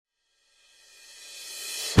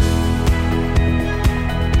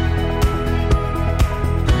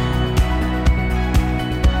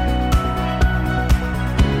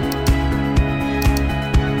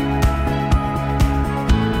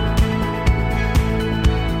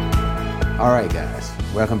All right, guys,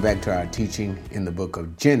 welcome back to our teaching in the book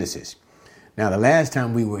of Genesis. Now, the last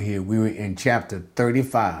time we were here, we were in chapter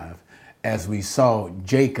 35 as we saw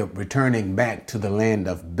Jacob returning back to the land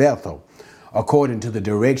of Bethel, according to the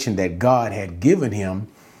direction that God had given him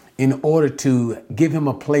in order to give him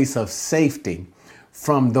a place of safety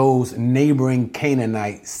from those neighboring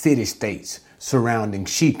Canaanite city-states surrounding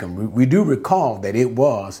Shechem. We do recall that it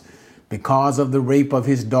was because of the rape of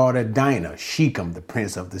his daughter Dinah, Shechem, the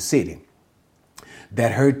prince of the city,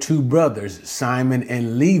 that her two brothers, Simon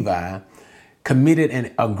and Levi,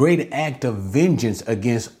 committed a great act of vengeance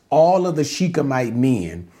against all of the Shechemite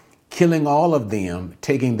men, killing all of them,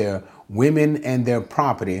 taking their women and their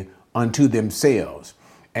property unto themselves.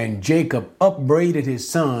 And Jacob upbraided his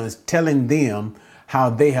sons, telling them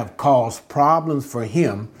how they have caused problems for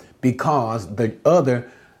him because the other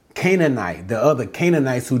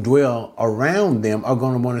Canaanites who dwell around them are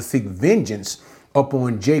going to want to seek vengeance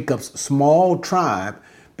upon Jacob's small tribe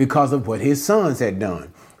because of what his sons had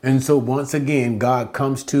done. And so once again, God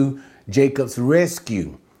comes to Jacob's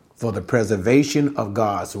rescue for the preservation of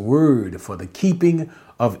God's word, for the keeping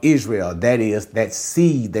of Israel. That is, that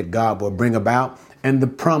seed that God will bring about, and the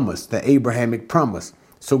promise, the Abrahamic promise.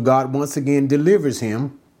 So God once again delivers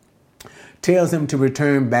him, tells him to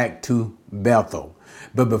return back to Bethel.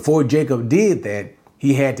 But before Jacob did that,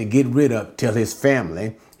 he had to tell his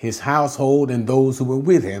family, his household, and those who were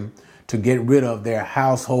with him to get rid of their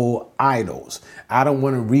household idols. I don't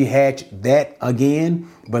want to rehash that again,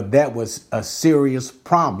 but that was a serious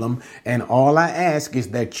problem. And all I ask is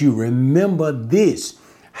that you remember this,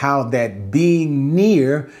 how that being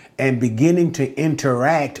near and beginning to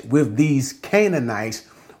interact with these Canaanites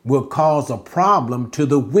will cause a problem to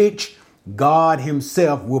the which God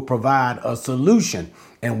himself will provide a solution.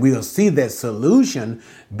 And we'll see that solution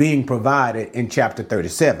being provided in chapter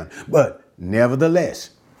 37. But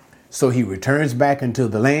nevertheless, so he returns back into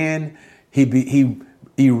the land. He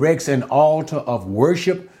erects an altar of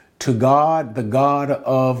worship to God, the God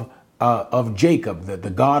of Jacob,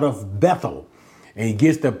 the God of Bethel. And he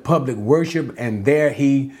gets the public worship, and there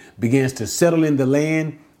he begins to settle in the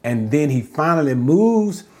land. And then he finally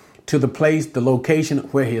moves to the location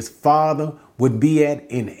where his father would be at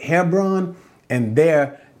in Hebron. And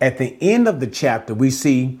there at the end of the chapter, we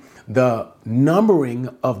see the numbering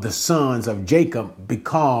of the sons of Jacob,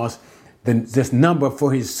 because this number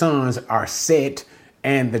for his sons are set,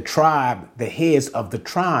 and the heads of the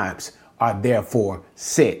tribes are therefore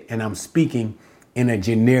set. And I'm speaking in a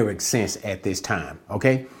generic sense at this time.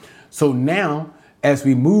 OK, so now as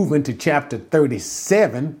we move into chapter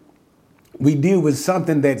 37, we deal with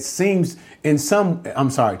something that seems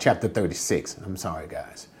chapter 36. I'm sorry,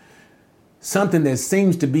 guys. Something that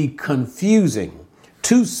seems to be confusing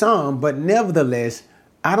to some, but nevertheless,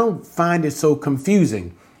 I don't find it so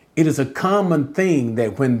confusing. It is a common thing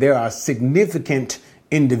that when there are significant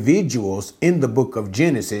individuals in the book of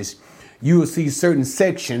Genesis, you will see certain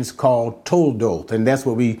sections called Toldoth. And that's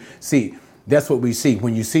what we see. That's what we see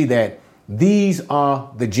when you see that these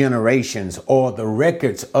are the generations, or the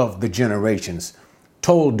records of the generations,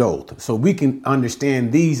 Toldoth. So we can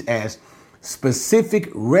understand these as specific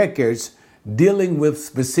records dealing with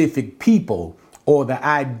specific people, or the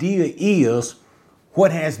idea is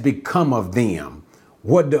what has become of them.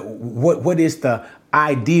 What is the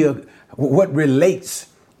idea? What relates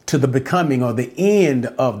to the becoming or the end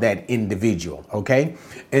of that individual? OK,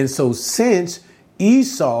 and so since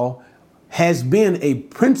Esau has been a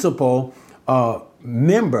principal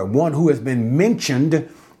member, one who has been mentioned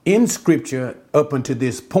in Scripture up until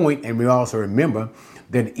this point, and we also remember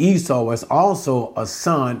that Esau was also a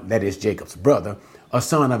son, that is Jacob's brother, a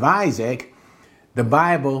son of Isaac, the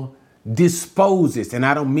Bible disposes, and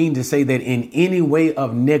I don't mean to say that in any way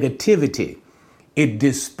of negativity, it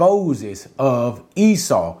disposes of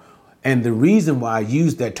Esau. And the reason why I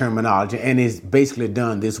use that terminology, and it's basically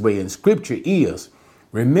done this way in Scripture, is,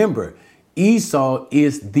 remember, Esau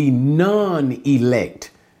is the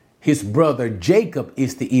non-elect. His brother Jacob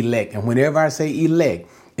is the elect. And whenever I say elect,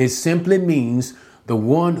 it simply means the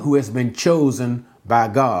one who has been chosen by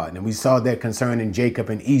God. And we saw that concerning Jacob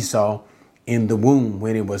and Esau in the womb,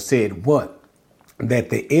 when it was said what? That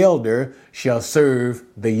the elder shall serve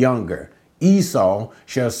the younger. Esau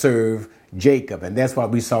shall serve Jacob. And that's why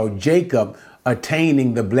we saw Jacob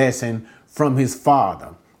attaining the blessing from his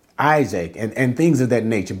father, Isaac, and things of that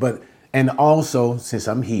nature. And also, since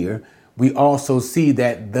I'm here, we also see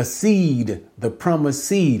that the seed, the promised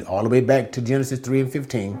seed, all the way back to Genesis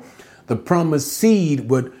 3:15, the promised seed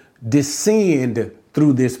would descend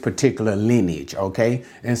through this particular lineage. OK,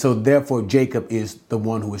 and so therefore Jacob is the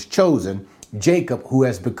one who is chosen Jacob, who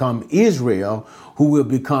has become Israel, who will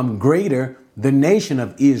become greater, the nation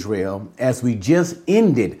of Israel, as we just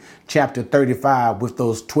ended chapter 35 with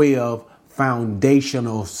those 12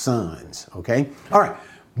 foundational sons. Okay. All right.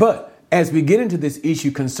 But as we get into this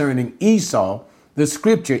issue concerning Esau, the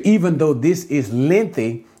scripture, even though this is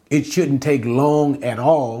lengthy, it shouldn't take long at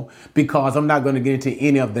all, because I'm not going to get into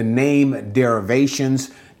any of the name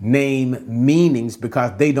derivations, name meanings,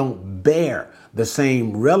 because they don't bear the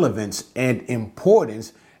same relevance and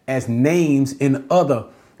importance as names in other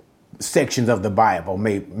sections of the Bible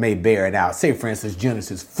may bear it out. Say, for instance,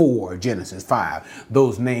 Genesis 4, Genesis 5.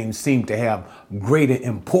 Those names seem to have greater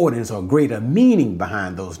importance or greater meaning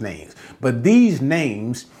behind those names. But these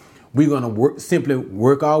names, we're going to simply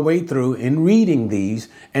work our way through in reading these,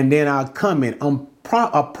 and then I'll comment on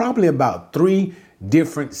probably about 3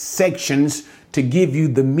 different sections to give you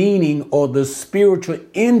the meaning or the spiritual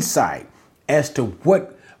insight as to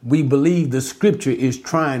what we believe the scripture is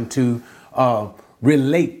trying to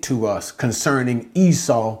relate to us concerning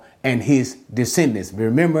Esau and his descendants.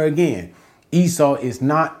 Remember again, Esau is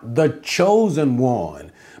not the chosen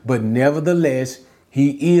one, but nevertheless,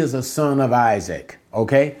 he is a son of Isaac.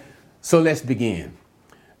 Okay, so let's begin.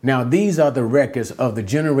 Now, these are the records of the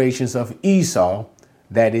generations of Esau,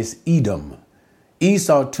 that is Edom.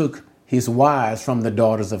 Esau took his wives from the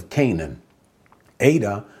daughters of Canaan: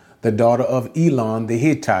 Adah, the daughter of Elon the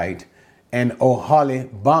Hittite, and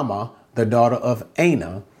Oholibamah, the daughter of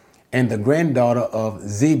Anah, and the granddaughter of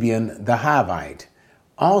Zibeon the Hivite.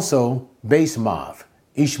 Also Basemath,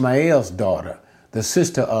 Ishmael's daughter, the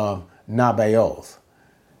sister of Nabaioth.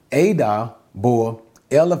 Adah bore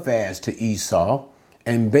Eliphaz to Esau,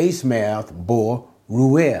 and Basemath bore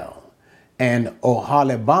Ruel, and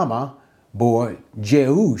Oholibamah bore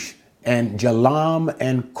Jeush, and Jalam,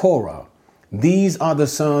 and Korah. These are the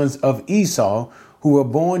sons of Esau who were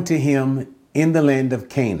born to him in the land of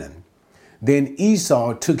Canaan. Then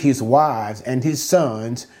Esau took his wives and his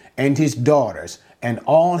sons and his daughters and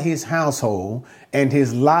all his household and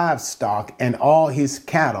his livestock and all his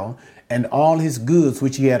cattle and all his goods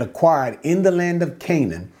which he had acquired in the land of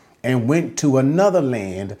Canaan, and went to another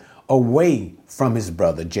land away from his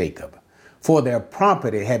brother Jacob. For their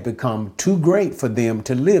property had become too great for them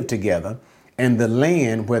to live together, and the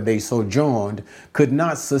land where they sojourned could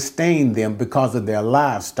not sustain them because of their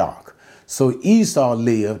livestock. So Esau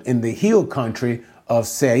lived in the hill country of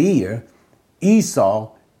Seir.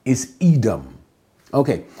 Esau is Edom.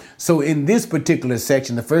 Okay, so in this particular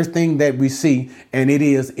section, the first thing that we see, and it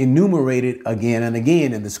is enumerated again and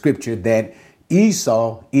again in the scripture, that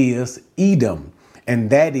Esau is Edom, and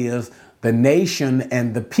that is the nation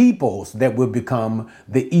and the peoples that will become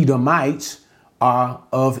the Edomites are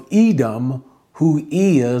of Edom, who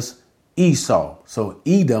is Esau. So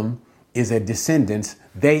Edom is a descendant.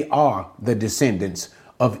 They are the descendants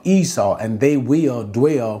of Esau, and they will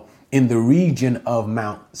dwell in the region of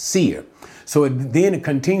Mount Seir. So then it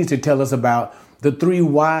continues to tell us about the 3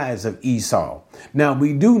 wives of Esau. Now,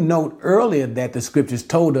 we do note earlier that the scriptures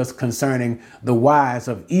told us concerning the wives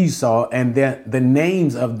of Esau, and that the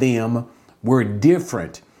names of them were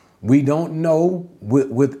different. We don't know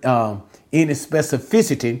with any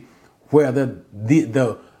specificity whether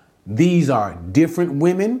these are different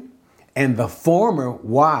women, and the former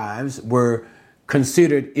wives were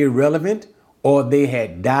considered irrelevant, or they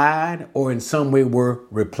had died, or in some way were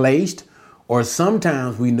replaced. Or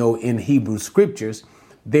sometimes we know in Hebrew scriptures,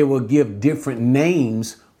 they will give different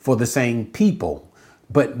names for the same people.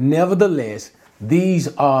 But nevertheless, these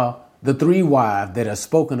are the 3 wives that are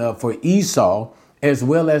spoken of for Esau, as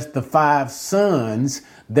well as the 5 sons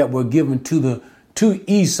that were given to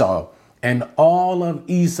Esau. And all of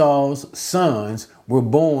Esau's sons were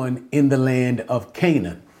born in the land of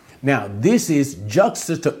Canaan. Now, this is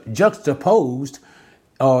juxtaposed,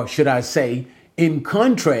 or should I say, in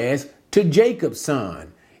contrast to Jacob's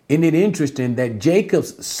son. Isn't it interesting that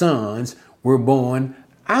Jacob's sons were born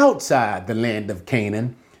outside the land of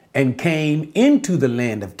Canaan and came into the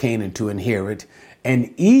land of Canaan to inherit,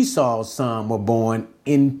 and Esau's sons were born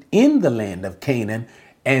in the land of Canaan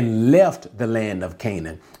and left the land of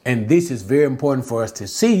Canaan. And this is very important for us to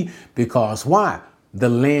see, because why? The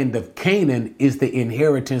land of Canaan is the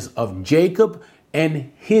inheritance of Jacob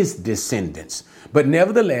and his descendants. But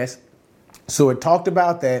nevertheless, so it talked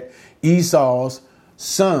about that Esau's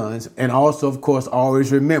sons, and also, of course,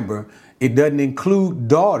 always remember, it doesn't include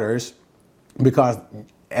daughters, because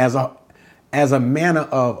as a manner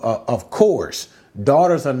of course,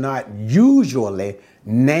 daughters are not usually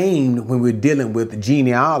named when we're dealing with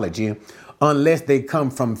genealogy, unless they come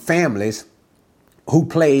from families who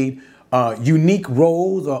played unique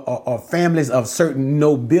roles or families of certain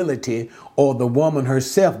nobility, or the woman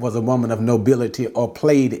herself was a woman of nobility or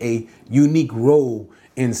played a unique role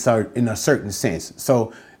in a certain sense.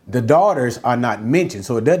 So the daughters are not mentioned.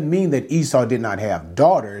 So it doesn't mean that Esau did not have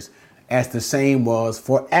daughters, as the same was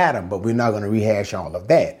for Adam, but we're not going to rehash all of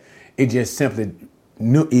that. It just simply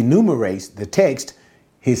enumerates the text,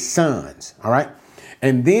 his sons. All right.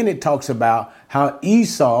 And then it talks about how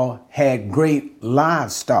Esau had great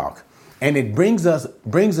livestock. And it brings us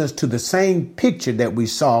to the same picture that we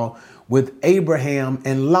saw with Abraham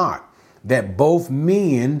and Lot, that both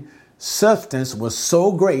men substance was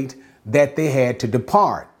so great that they had to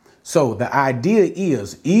depart. So the idea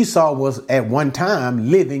is Esau was at one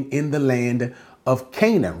time living in the land of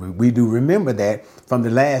Canaan. We do remember that from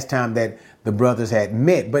the last time that the brothers had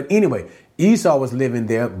met. But anyway, Esau was living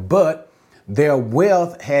there, but their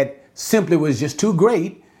wealth was just too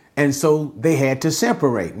great. And so they had to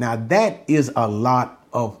separate. Now that is a lot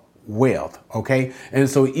of wealth. OK, and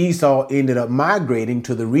so Esau ended up migrating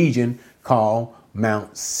to the region called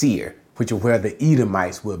Mount Seir, which is where the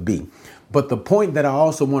Edomites will be. But the point that I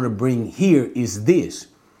also want to bring here is this.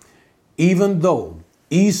 Even though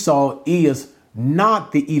Esau is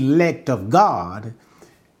not the elect of God,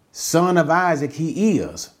 son of Isaac he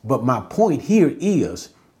is. But my point here is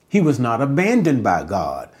he was not abandoned by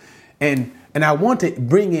God. And I want to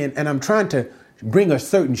bring in, and I'm trying to bring a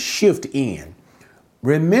certain shift in.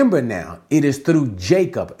 Remember now, it is through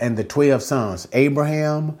Jacob and the 12 sons,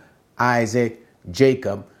 Abraham, Isaac,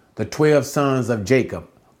 Jacob, the 12 sons of Jacob,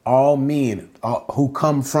 all men who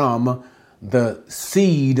come from the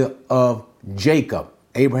seed of Jacob,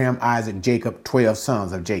 Abraham, Isaac, Jacob, 12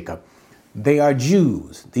 sons of Jacob. They are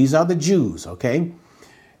Jews. These are the Jews, okay?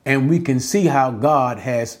 And we can see how God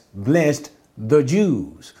has blessed the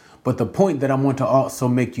Jews. But the point that I want to also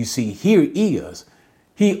make you see here is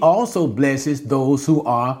he also blesses those who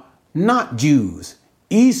are not Jews.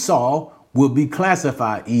 Esau will be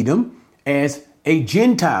classified, Edom, as a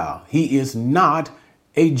Gentile. He is not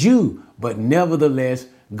a Jew, but nevertheless,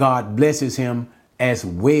 God blesses him as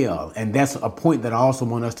well. And that's a point that I also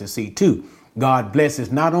want us to see too. God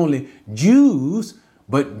blesses not only Jews,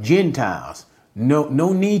 but Gentiles.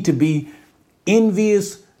 No need to be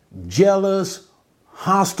envious, jealous,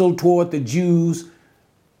 hostile toward the Jews.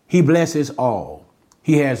 He blesses all.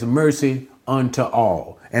 He has mercy unto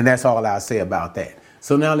all. And that's all I'll say about that.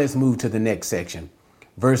 So now let's move to the next section.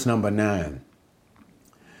 Verse number 9.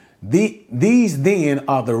 These then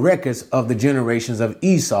are the records of the generations of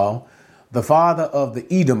Esau, the father of the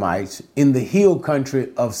Edomites, in the hill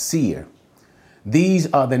country of Seir.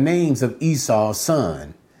 These are the names of Esau's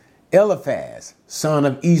son: Eliphaz, son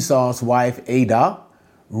of Esau's wife Adah;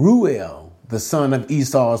 Ruel, the son of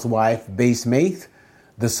Esau's wife Basemath.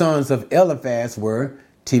 The sons of Eliphaz were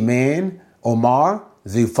Teman, Omar,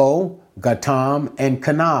 Zepho, Gatam, and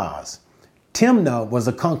Kenaz. Timnah was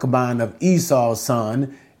a concubine of Esau's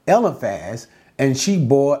son Eliphaz, and she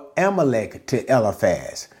bore Amalek to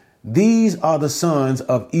Eliphaz. These are the sons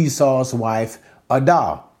of Esau's wife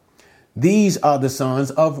Adah. These are the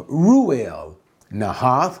sons of Ruel: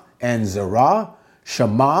 Nahath and Zerah,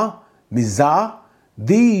 Shema, Mizah.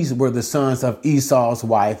 These were the sons of Esau's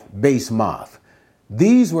wife Basemath.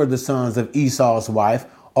 These were the sons of Esau's wife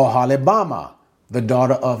Oholibamah, the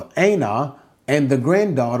daughter of Anah and the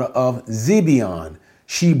granddaughter of Zibeon.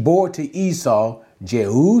 She bore to Esau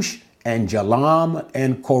Jeush and Jalam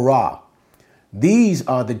and Korah. These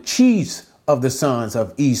are the chiefs of the sons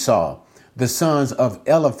of Esau, the sons of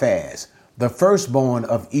Eliphaz. The firstborn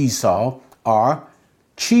of Esau are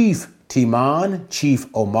Chief Teman, Chief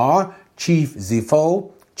Omar, Chief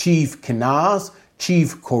Zepho, Chief Kenaz,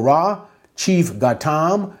 Chief Korah, Chief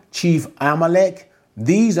Gatam, Chief Amalek.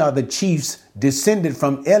 These are the chiefs descended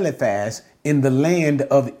from Eliphaz in the land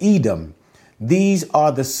of Edom. These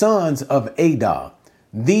are the sons of Adah.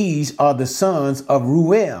 These are the sons of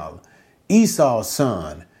Ruel, Esau's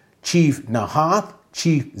son: Chief Nahath,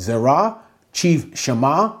 Chief Zerah, Chief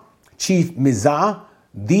Shema, Chief Mizah.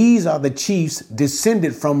 These are the chiefs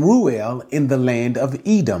descended from Ruel in the land of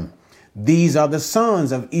Edom. These are the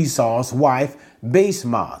sons of Esau's wife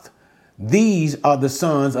Basemath. These are the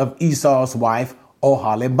sons of Esau's wife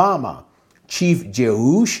Oholibamah: Chief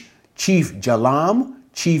Jeush, Chief Jalam,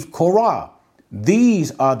 Chief Korah.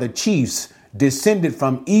 These are the chiefs descended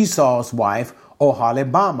from Esau's wife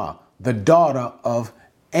Oholibamah, the daughter of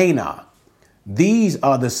Anah. These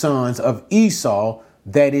are the sons of Esau,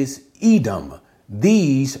 that is Edom.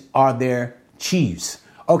 These are their chiefs.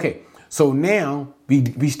 Okay, so now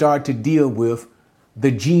we start to deal with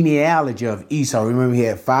the genealogy of Esau. Remember, he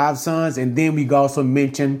had 5 sons, and then we also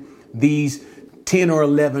mentioned these 10 or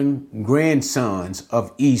 11 grandsons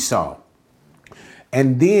of Esau.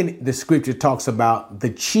 And then the scripture talks about the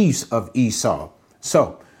chiefs of Esau.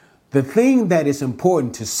 So the thing that is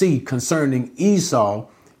important to see concerning Esau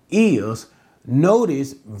is,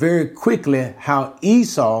 notice very quickly how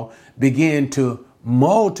Esau began to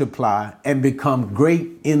multiply and become great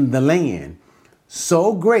in the land.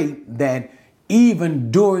 So great that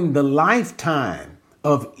even during the lifetime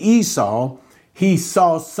of Esau, he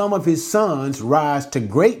saw some of his sons rise to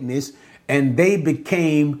greatness, and they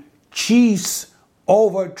became chiefs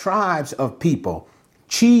over tribes of people,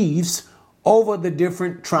 chiefs over the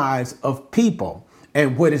different tribes of people.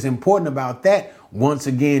 And what is important about that, once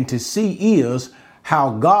again, to see is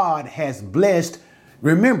how God has blessed.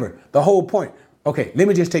 Remember the whole point. Okay, let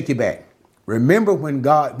me just take you back. Remember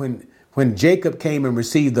when Jacob came and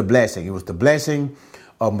received the blessing, it was the blessing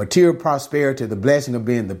of material prosperity, the blessing of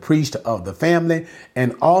being the priest of the family,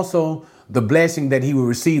 and also the blessing that he will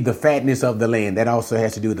receive the fatness of the land. That also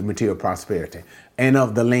has to do with the material prosperity and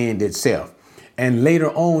of the land itself. And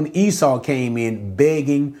later on, Esau came in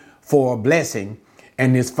begging for a blessing,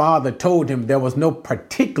 and his father told him there was no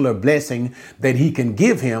particular blessing that he can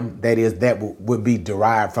give him, that is, that would be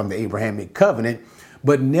derived from the Abrahamic covenant.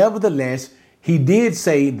 But nevertheless, he did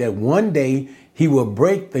say that one day he will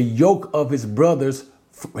break the yoke of his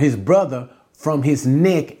brother from his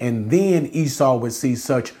neck, and then Esau would see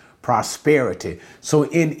such prosperity. So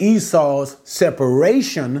in Esau's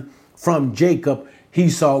separation from Jacob,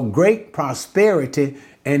 he saw great prosperity,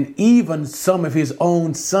 and even some of his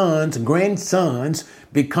own sons, grandsons,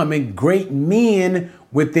 becoming great men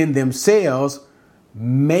within themselves,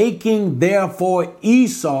 making therefore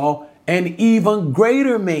Esau an even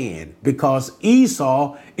greater man, because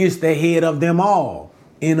Esau is the head of them all.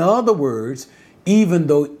 In other words, even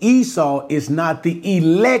though Esau is not the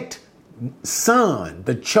elect son,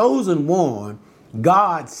 the chosen one,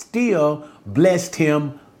 God still blessed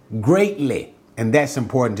him greatly. And that's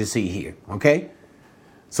important to see here. Okay.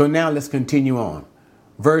 So now let's continue on.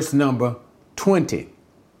 Verse number 20.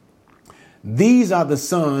 These are the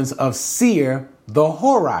sons of Seir the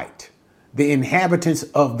Horite, the inhabitants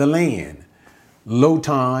of the land,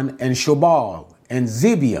 Lotan and Shobal and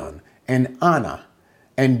Zibeon and Anna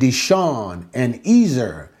and Dishon and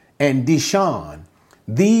Ezer and Dishon.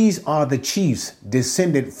 These are the chiefs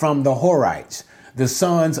descended from the Horites, the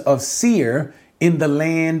sons of Seir in the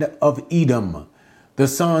land of Edom. The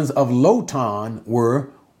sons of Lotan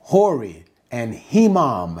were Hori and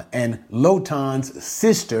Hemam, and Lotan's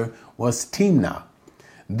sister was Timnah.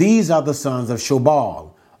 These are the sons of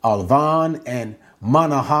Shobal, Alvan and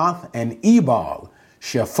Manahath and Ebal,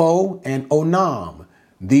 Shepho and Onam.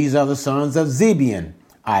 These are the sons of Zibeon,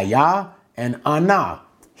 Ayah and Anah.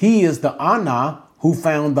 He is the Anah who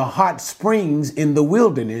found the hot springs in the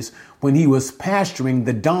wilderness when he was pasturing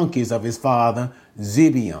the donkeys of his father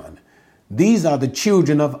Zibeon. These are the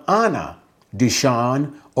children of Anah,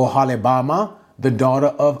 Dishon, Oholibamah, the daughter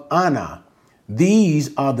of Anah.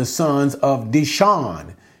 These are the sons of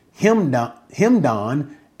Dishon,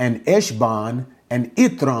 Himdan and Eshban and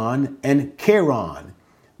Ithran and Keran.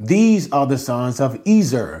 These are the sons of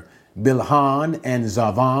Ezer, Bilhan and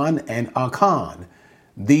Zavan and Akan.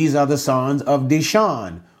 These are the sons of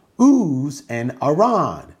Dishon, Uz and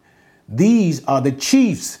Aran. These are the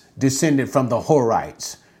chiefs descended from the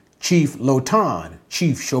Horites: Chief Lotan,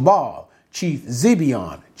 Chief Shobal, Chief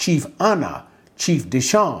Zibeon, Chief Anah, Chief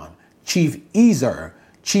Dishon, Chief Ezer,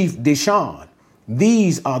 Chief Dishon.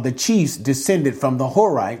 These are the chiefs descended from the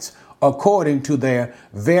Horites according to their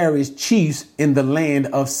various chiefs in the land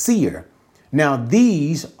of Seir. Now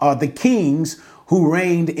these are the kings who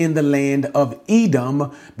reigned in the land of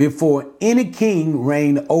Edom before any king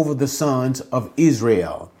reigned over the sons of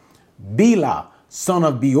Israel. Bela, son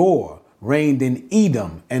of Beor, reigned in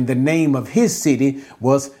Edom, and the name of his city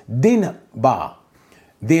was Dinhabah.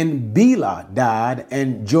 Then Bela died,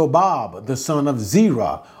 and Jobab, the son of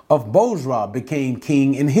Zerah of Bozrah, became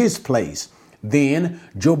king in his place. Then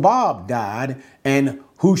Jobab died, and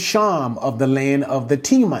Husham of the land of the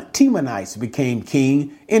Temanites became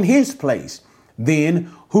king in his place.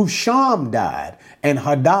 Then Husham died, and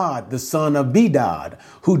Hadad, the son of Bedad,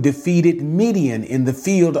 who defeated Midian in the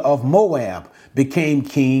field of Moab, became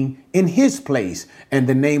king in his place, and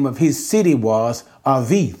the name of his city was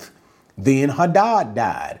Avith. Then Hadad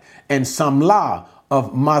died, and Samlah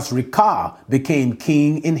of Masrekah became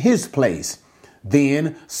king in his place.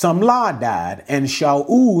 Then Samlah died, and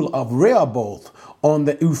Shaul of Rehoboth on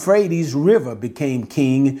the Euphrates River became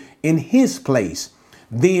king in his place.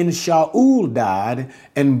 Then Shaul died,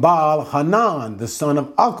 and Baal Hanan, the son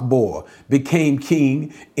of Achbor, became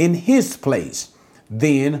king in his place.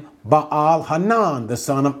 Then Baal Hanan, the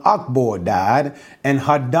son of Akbor, died, and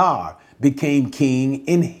Hadar became king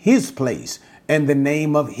in his place. And the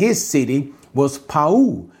name of his city was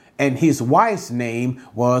Pau, and his wife's name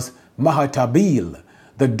was Mahatabil,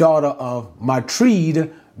 the daughter of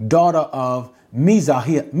Matrid, daughter of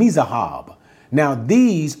Mizahab. Now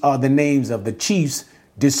these are the names of the chiefs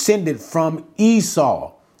descended from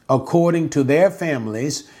Esau, according to their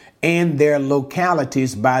families and their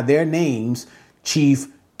localities by their names: Chief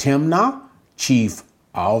Timnah, Chief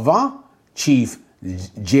Alva, Chief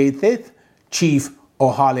Japheth, Chief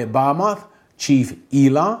Oholibamath, Chief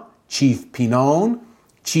Elah, Chief Pinon,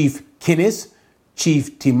 Chief Kinnis,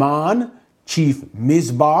 Chief Timon, Chief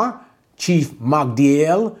Mizbar, Chief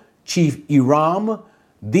Magdiel, Chief Iram.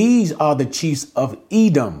 These are the chiefs of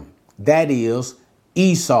Edom, that is,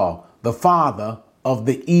 Esau, the father of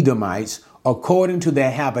the Edomites, according to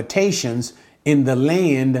their habitations in the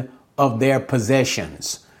land of their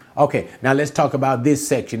possessions. Okay, now let's talk about this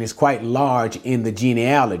section. It's quite large in the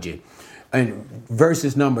genealogy. And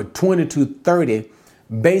verses number 20 to 30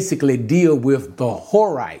 basically deal with the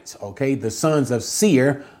Horites, okay, the sons of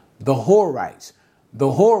Seir, the Horites. The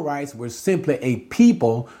Horites were simply a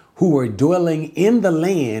people who were dwelling in the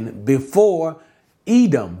land before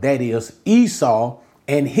Edom, that is, Esau,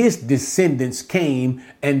 and his descendants came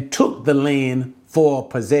and took the land for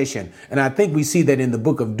possession. And I think we see that in the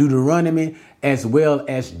book of Deuteronomy as well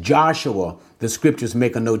as Joshua. The scriptures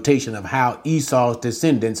make a notation of how Esau's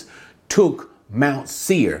descendants took Mount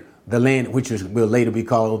Seir, the land which will later be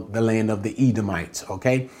called the land of the Edomites.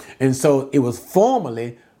 Okay. And so it was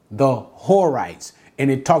formerly the Horites.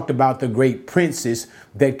 And it talked about the great princes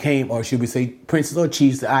that came, or should we say princes or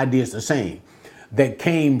chiefs, the idea is the same, that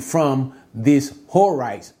came from this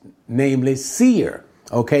Horites, namely Seir.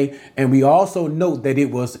 Okay. And we also note that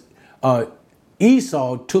it was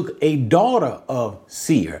Esau took a daughter of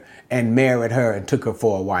Seir and married her and took her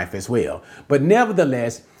for a wife as well. But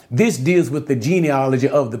nevertheless, this deals with the genealogy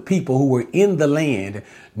of the people who were in the land,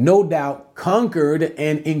 no doubt conquered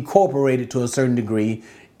and incorporated to a certain degree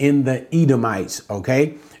in the Edomites.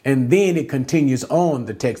 Okay. And then it continues on,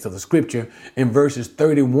 the text of the scripture, in verses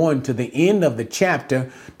 31 to the end of the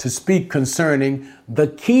chapter, to speak concerning the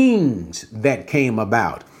kings that came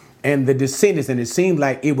about and the descendants. And it seemed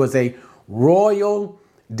like it was a royal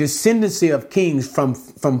descendancy of kings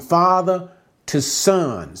from father to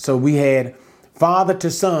son. So we had father to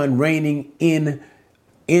son reigning in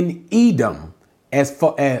Edom as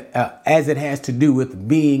it has to do with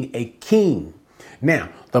being a king. Now,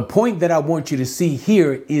 the point that I want you to see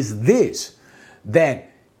here is this,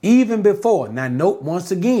 that even before, now note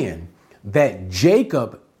once again, that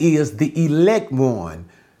Jacob is the elect one,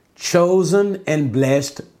 chosen and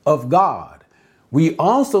blessed of God. We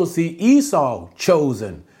also see Esau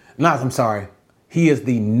chosen. He is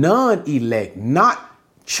the non-elect, not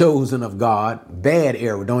chosen of God. Bad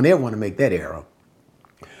error. Don't ever want to make that error.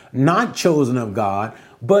 Not chosen of God,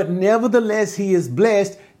 but nevertheless he is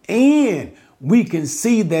blessed. And we can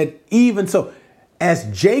see that even so, as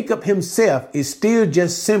Jacob himself is still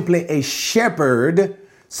just simply a shepherd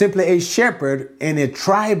in a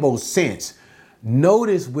tribal sense.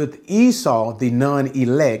 Notice with Esau, the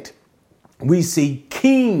non-elect, we see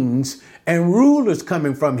kings and rulers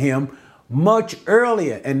coming from him much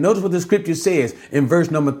earlier. And notice what the scripture says in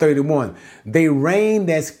verse number 31. They reigned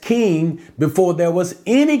as king before there was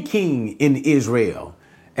any king in Israel.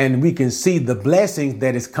 And we can see the blessings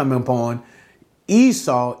that is coming upon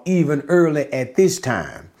Esau even early at this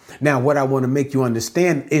time. Now, what I want to make you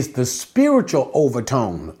understand is the spiritual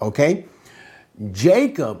overtone. Okay.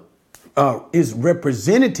 Jacob is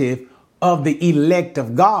representative of the elect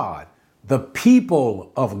of God, the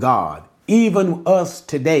people of God, even us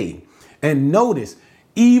today. And notice,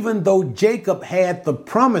 even though Jacob had the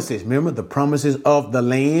promises, remember the promises of the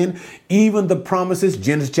land, even the promises,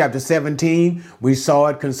 Genesis chapter 17, we saw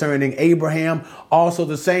it concerning Abraham. Also,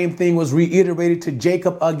 the same thing was reiterated to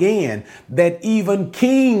Jacob again, that even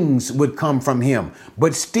kings would come from him,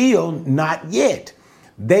 but still not yet.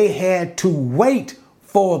 They had to wait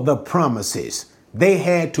for the promises. They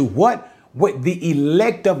had to what the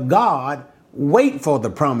elect of God wait for the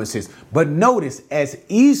promises. But notice, as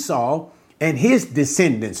Esau and his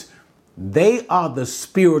descendants, they are the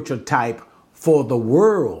spiritual type for the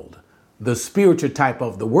world, the spiritual type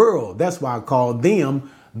of the world. That's why I call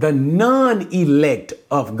them the non-elect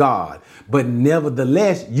of God. But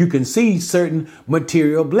nevertheless, you can see certain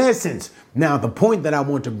material blessings. Now, the point that I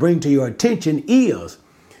want to bring to your attention is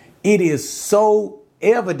it is so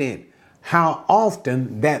evident how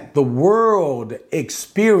often that the world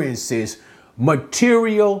experiences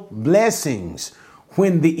material blessings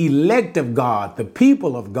when the elect of God, the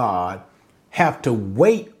people of God, have to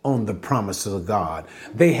wait on the promises of God.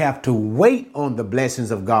 They have to wait on the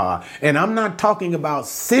blessings of God. And I'm not talking about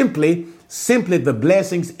simply the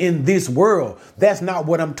blessings in this world. That's not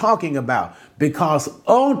what I'm talking about, because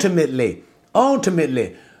ultimately,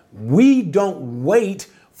 we don't wait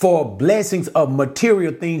for blessings of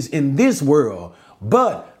material things in this world.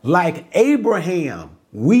 But like Abraham,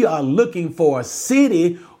 we are looking for a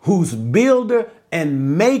city whose builder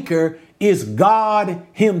and maker is God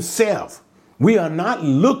himself. We are not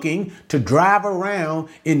looking to drive around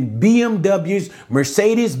in BMWs,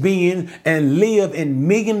 Mercedes-Benz, and live in $1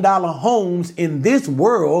 million homes in this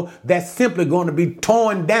world that's simply going to be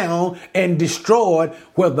torn down and destroyed,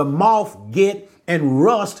 where the moth get and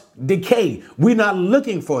rust decay. We're not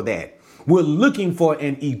looking for that. We're looking for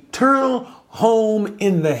an eternal home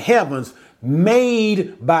in the heavens,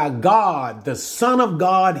 made by God, the Son of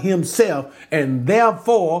God himself. And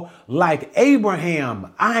therefore, like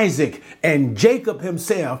Abraham, Isaac, and Jacob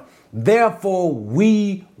himself, therefore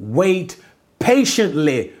we wait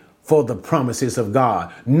patiently for the promises of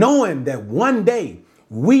God, knowing that one day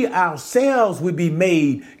we ourselves will be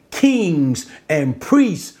made kings and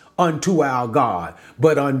priests unto our God.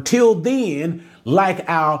 But until then, like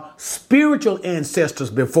our spiritual ancestors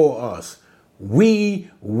before us, we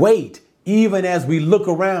wait. Even as we look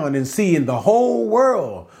around and see in the whole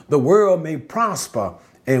world, the world may prosper,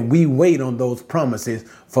 and we wait on those promises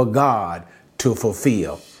for God to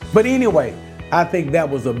fulfill. But anyway, I think that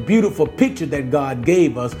was a beautiful picture that God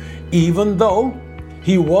gave us, even though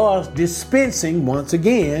he was dispensing once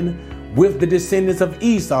again with the descendants of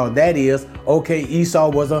Esau. That is, okay,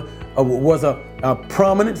 Esau was a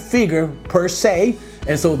prominent figure per se.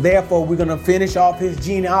 And so therefore, we're going to finish off his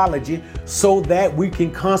genealogy so that we can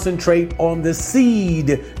concentrate on the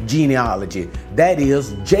seed genealogy. That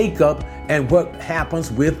is Jacob and what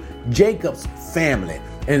happens with Jacob's family.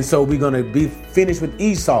 And so we're going to be finished with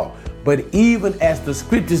Esau. But even as the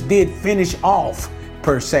scriptures did finish off,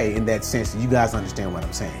 per se, in that sense, you guys understand what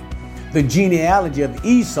I'm saying. The genealogy of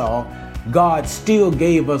Esau, God still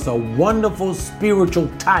gave us a wonderful spiritual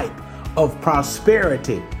type of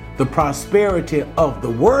prosperity, the prosperity of the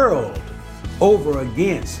world over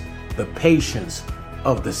against the patience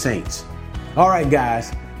of the saints. All right,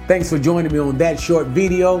 guys, thanks for joining me on that short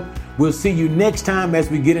video. We'll see you next time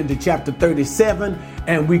as we get into chapter 37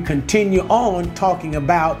 and we continue on talking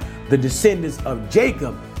about the descendants of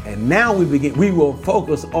Jacob. And now we will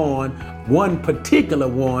focus on one particular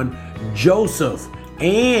one, Joseph,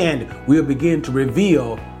 and we'll begin to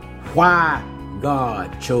reveal why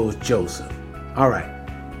God chose Joseph. All right.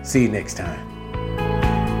 See you next time.